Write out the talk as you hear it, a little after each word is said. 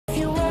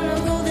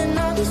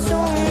be so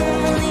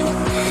lonely.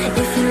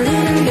 If you're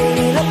leaving,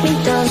 baby, let me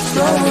down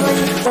slowly.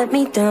 Let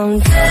me down.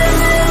 Let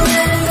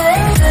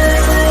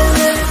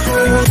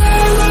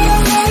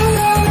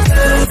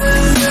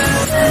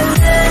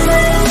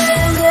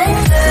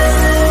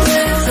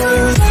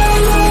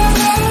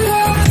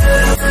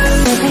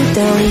me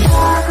down.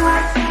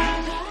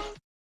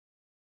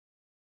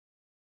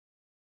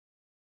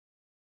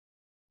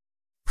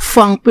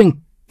 Fang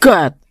Ping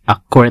got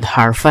a great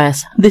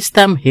harvest. This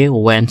time he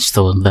went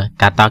to the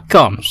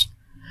catacombs.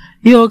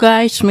 Yo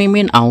guys,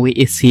 Mimin Awi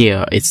is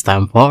here. It's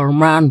time for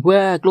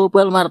Manhua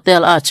Global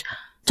Martial Arts,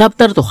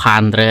 chapter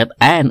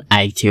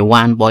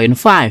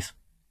 281.5.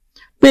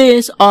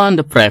 Based on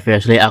the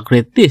previously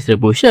agreed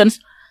distributions,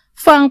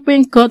 Fang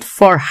Ping got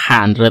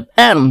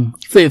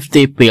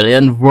 450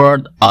 billion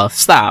worth of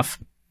stuff.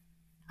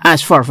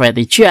 As for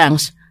Fatty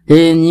Jiang's,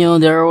 he knew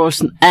the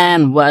rules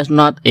and was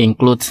not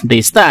included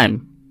this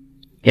time.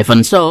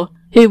 Even so,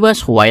 he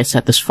was quite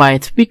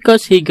satisfied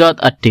because he got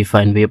a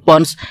divine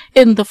weapons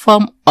in the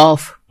form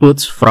of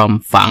boots from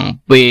Fang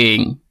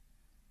Ping.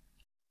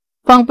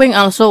 Fang Ping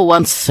also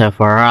wants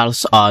several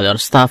other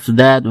stuff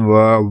that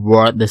were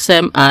worth the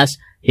same as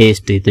his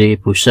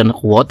distribution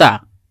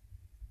quota.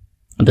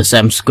 The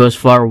same goes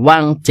for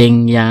Wang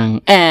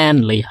Jingyang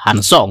and Li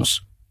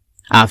Hansong's.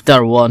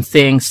 After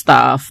wanting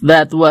stuff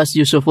that was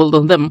useful to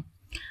them,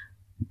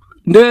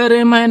 the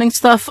remaining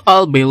stuff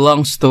all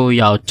belongs to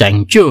Yao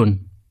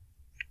Changjun.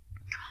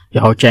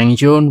 Yao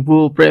Changjun,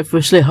 who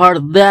previously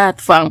heard that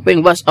Fang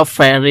Ping was a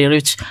very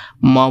rich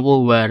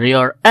mobile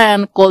warrior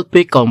and could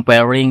be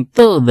comparing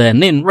to the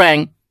Nin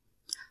rank,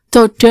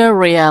 though they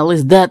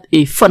realized that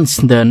even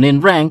the Nin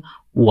rank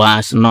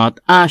was not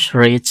as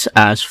rich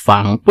as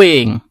Fang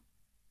Ping.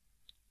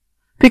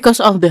 Because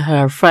of the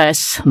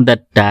harvest, the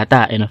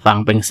data in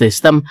Fang Ping's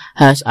system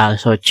has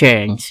also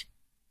changed.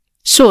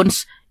 Soon,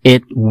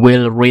 it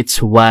will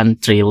reach 1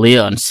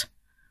 trillion.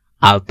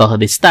 Although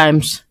this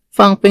times,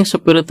 Fang Ping's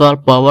spiritual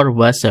power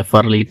was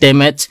severely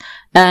damaged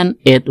and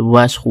it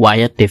was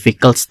quite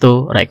difficult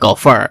to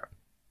recover.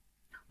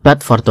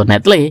 But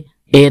fortunately,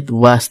 it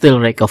was still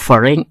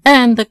recovering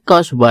and the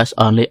cost was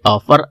only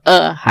over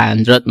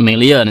 100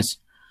 million,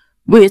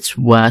 which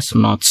was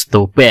not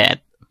too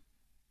bad.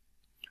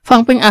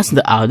 Fang Ping asked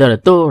the other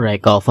to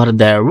recover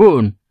their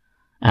wound,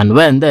 and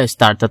when they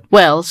started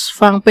wells,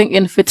 Fang Ping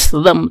invites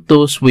them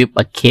to sweep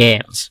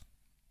again.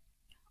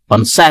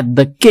 Inside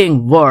the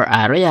King War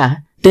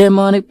area,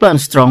 demonic plant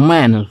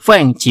strongman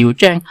Fang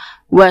Chiucheng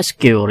was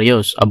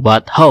curious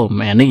about how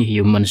many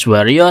human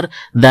warriors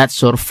that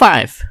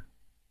survive.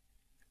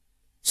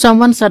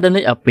 Someone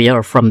suddenly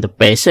appeared from the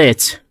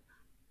passage.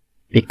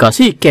 Because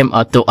he came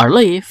out too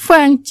early,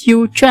 Fang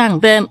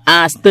Chiucheng then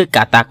asked the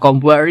catacomb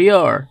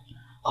warrior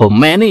how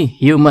many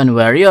human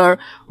warriors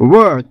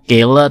were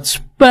killed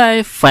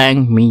by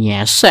Fang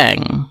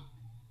Mieseng.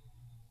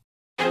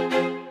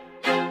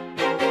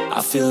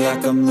 I feel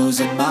like I'm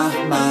losing my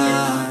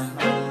mind.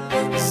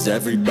 Is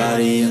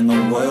everybody in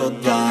the world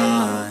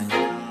blind?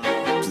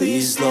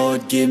 Please,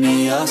 Lord, give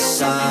me a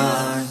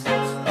sign,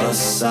 a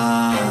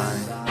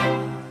sign.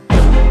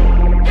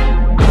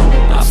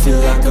 I feel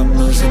like I'm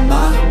losing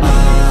my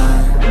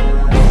mind.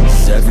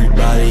 Is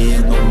everybody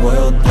in the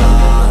world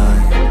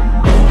blind?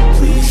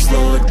 Please,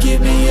 Lord,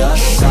 give me a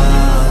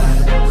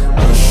sign,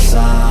 a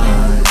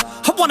sign.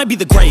 I wanna be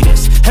the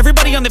greatest.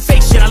 Everybody on the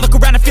fake shit. I look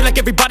around and feel like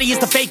everybody is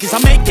the fakest. I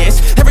make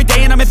this every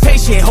day and I'm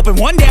impatient, hoping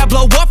one day I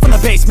blow up from the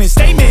basement.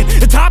 Statement,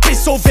 the top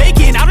is so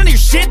vacant. I don't hear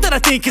shit that I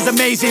think is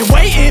amazing.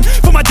 Waiting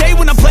for my day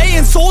when I'm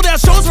playing sold out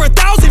shows for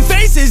 1,000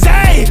 faces.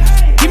 Hey,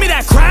 give me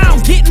that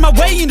crown, get in my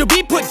way and to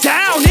be put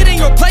down. It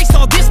ain't your place,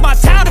 all this my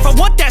town. If I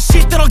want that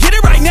shit, then I'll get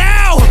it right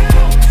now.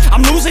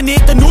 I'm losing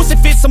it, the noose it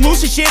fits, I'm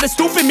losing shit. A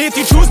stupid myth,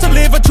 you choose to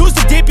live or choose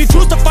to dip. You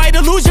choose to fight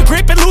or lose your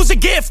grip and lose a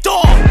gift.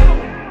 Oh,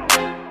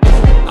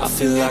 I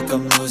feel like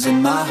I'm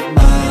losing my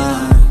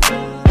mind.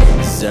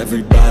 Is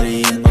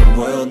everybody in the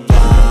world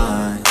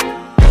blind?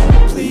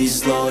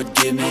 Please, Lord,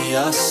 give me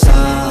a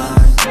sign,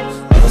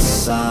 a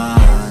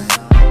sign.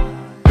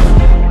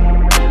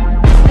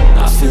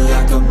 I feel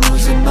like I'm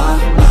losing my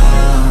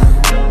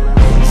mind.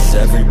 Is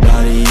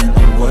everybody in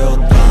the world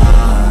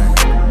blind?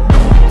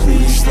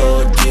 Please,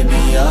 Lord, give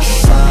me a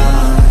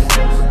sign,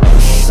 a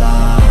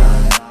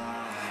sign.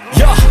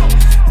 yeah.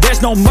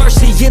 There's no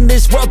mercy in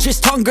this world,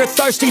 just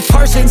hunger-thirsty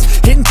persons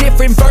in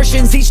different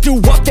versions, each new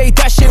update,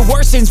 that shit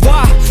worsens.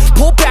 Why?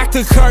 Pull back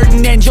the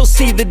curtain and you'll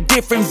see the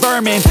different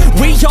vermin.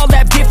 We all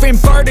have different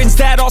burdens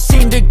that all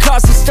seem to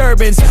cause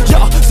disturbance.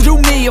 Yo, so do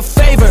me a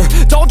favor,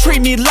 don't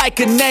treat me like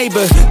a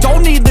neighbor.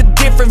 Don't need the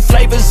different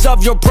flavors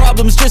of your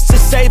problems just to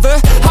savor.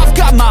 I've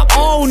got my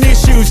own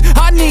issues,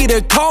 I need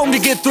a comb to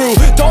get through.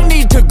 Don't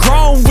need to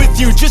groan with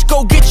you, just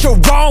go get your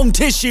own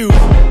tissue.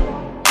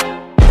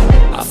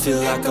 I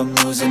feel like I'm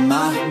losing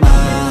my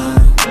mind.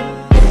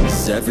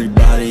 Is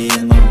everybody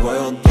in the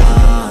world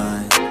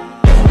blind?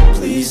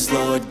 Please,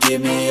 Lord,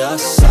 give me a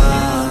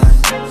sign,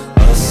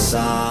 a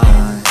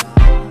sign.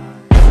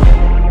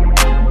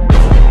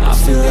 I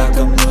feel like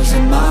I'm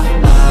losing my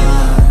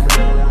mind.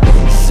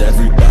 Is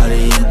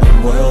everybody in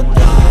the world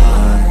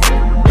blind?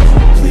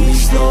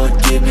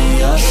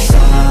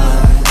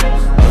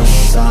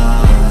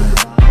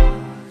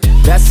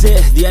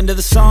 end of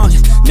the song.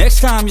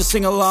 Next time you'll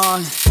sing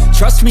along.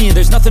 Trust me,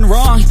 there's nothing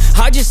wrong.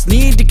 I just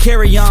need to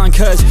carry on,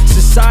 cause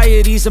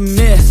society's a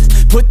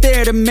myth put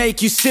there to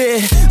make you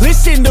sit.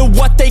 Listen to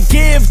what they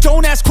give.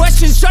 Don't ask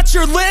questions, shut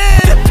your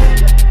lid.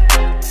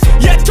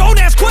 Yeah, don't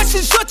ask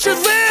questions, shut your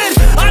lid.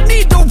 I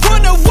need to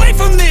run away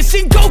from this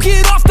and go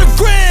get off the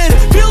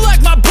grid. Feel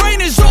like my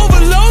brain is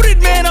overloaded.